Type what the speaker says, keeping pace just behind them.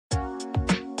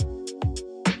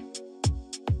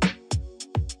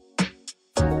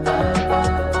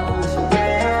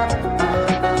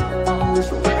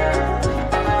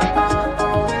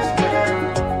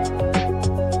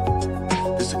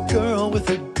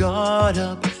guard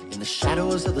up in the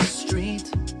shadows of the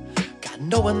street. Got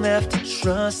no one left to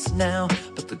trust now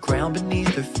but the ground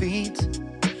beneath her feet.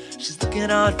 She's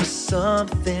looking out for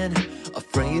something,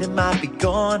 afraid it might be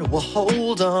gone. Well,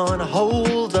 hold on,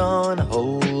 hold on,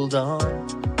 hold on.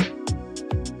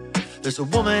 There's a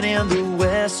woman in the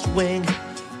West Wing,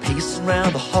 pacing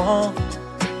around the hall,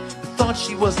 who thought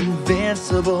she was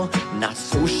invincible, not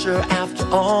so sure after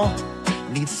all.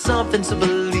 Needs something to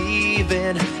believe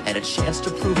in, and a chance to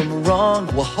prove him wrong.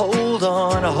 Well, hold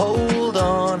on, hold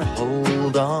on,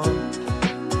 hold on.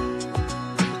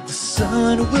 The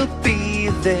sun will be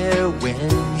there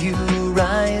when you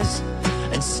rise,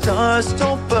 and stars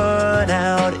don't burn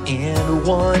out in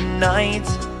one night,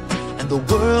 and the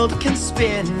world can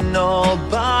spin all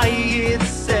by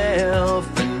itself,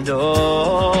 and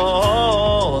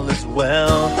all is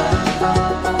well.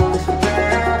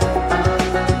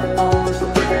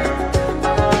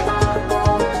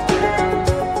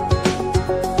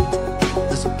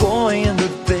 There's a boy in the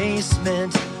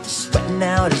basement, sweating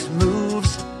out his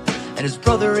moves, and his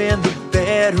brother in the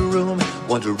bedroom,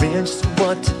 wondering just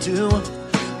what to do.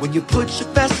 When you put your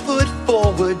best foot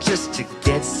forward just to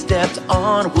get stepped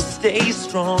on, well, stay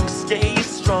strong, stay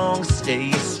strong,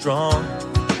 stay strong.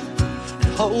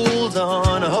 And hold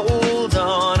on, hold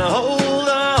on, hold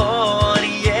on,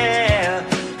 yeah.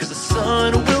 'Cause the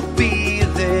sun will be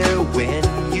there when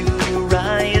you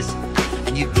rise,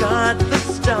 and you got the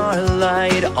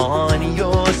starlight on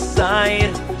your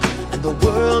side, and the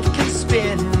world can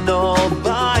spin all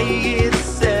by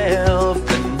itself,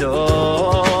 and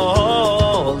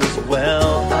all is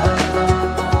well.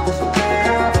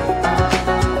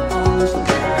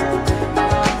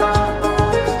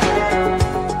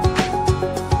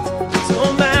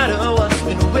 Don't matter what's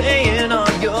been weighing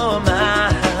on your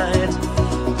mind,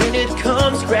 when it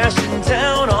comes crashing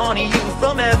down on you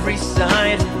from every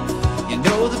side, you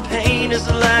know the pain is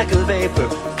like a vapor,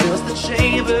 fills the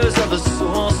chambers of the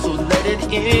soul. So let it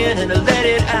in and let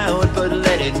it out, but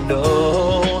let it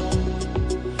know,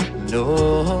 no.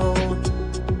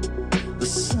 The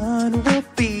sun will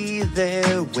be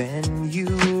there when you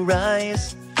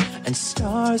rise, and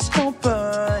stars don't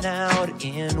burn out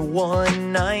in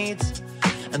one night,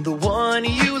 and the one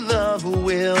you love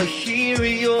will hear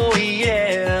your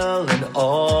yell, and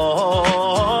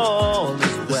all